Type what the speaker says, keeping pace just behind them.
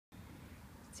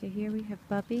So here we have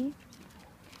Bubby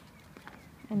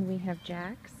and we have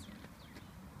Jax,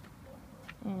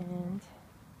 and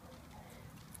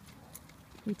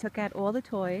we took out all the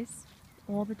toys.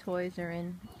 All the toys are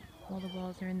in, all the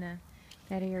balls are in that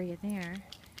area there,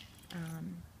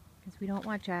 because we don't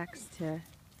want Jax to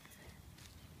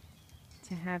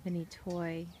have any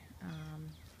toy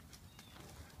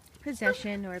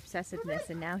possession or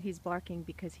obsessiveness, and now he's barking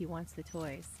because he wants the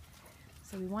toys.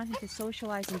 So we want him to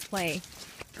socialize and play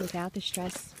without the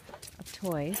stress of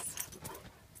toys.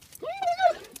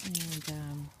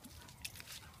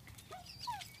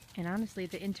 And honestly,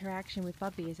 the interaction with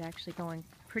Bubby is actually going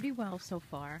pretty well so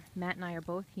far. Matt and I are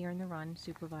both here in the run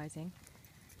supervising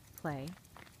play.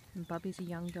 And Bubby's a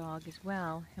young dog as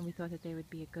well, and we thought that they would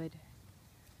be a good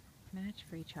match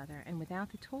for each other. And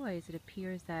without the toys, it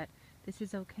appears that this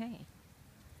is okay.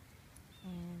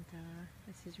 And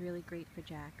this is really great for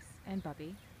Jax and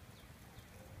Bubby.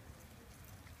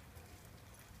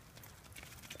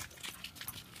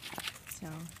 So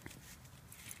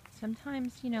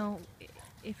sometimes, you know,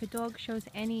 if a dog shows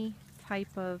any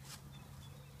type of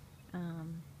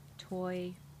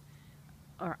toy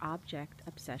or object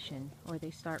obsession, or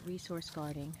they start resource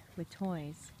guarding with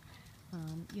toys,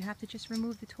 you have to just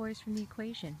remove the toys from the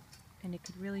equation, and it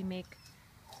could really make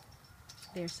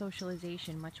their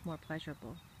socialization much more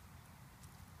pleasurable.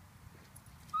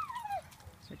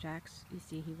 So Jax, you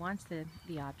see, he wants the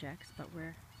objects, but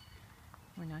we're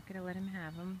not going to let him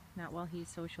have them, not while he's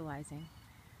socializing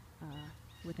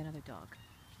with another dog.